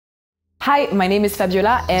Hi, my name is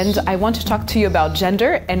Fabiola and I want to talk to you about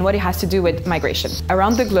gender and what it has to do with migration.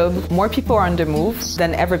 Around the globe, more people are on the move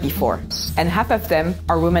than ever before, and half of them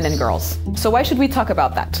are women and girls. So why should we talk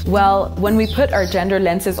about that? Well, when we put our gender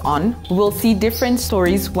lenses on, we'll see different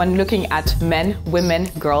stories when looking at men, women,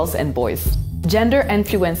 girls, and boys. Gender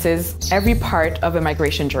influences every part of a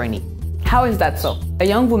migration journey. How is that so? A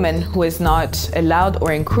young woman who is not allowed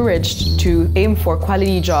or encouraged to aim for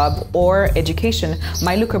quality job or education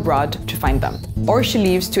might look abroad to find them. Or she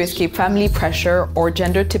leaves to escape family pressure or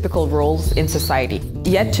gender typical roles in society.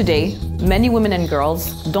 Yet today, many women and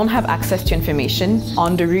girls don't have access to information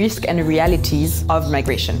on the risk and realities of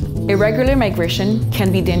migration. Irregular migration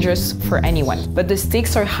can be dangerous for anyone, but the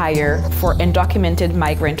stakes are higher for undocumented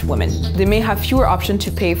migrant women. They may have fewer options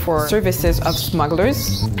to pay for services of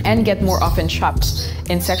smugglers and get more often trapped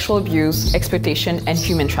in sexual abuse, exploitation, and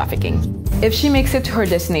human trafficking. If she makes it to her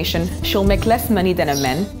destination, she'll make less money than a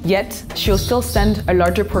man, yet she'll still send a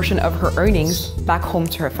larger portion of her earnings back home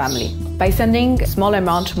to her family. By sending a small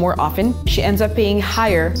amount more often, she ends up paying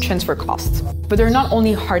higher transfer costs. But there are not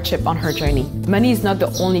only hardship on her journey. Money is not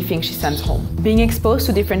the only thing she sends home. Being exposed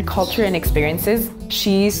to different culture and experiences,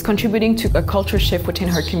 she's contributing to a culture shift within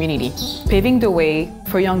her community, paving the way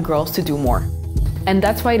for young girls to do more. And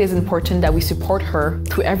that's why it is important that we support her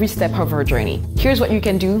through every step of her journey. Here's what you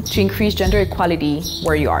can do to increase gender equality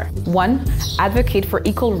where you are. 1. Advocate for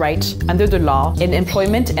equal rights under the law in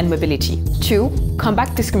employment and mobility. 2.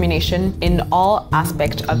 Combat discrimination in all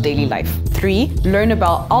aspects of daily life. 3. Learn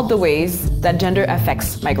about all the ways that gender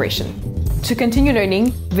affects migration. To continue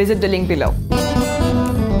learning, visit the link below.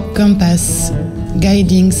 Compass,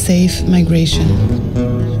 guiding safe migration.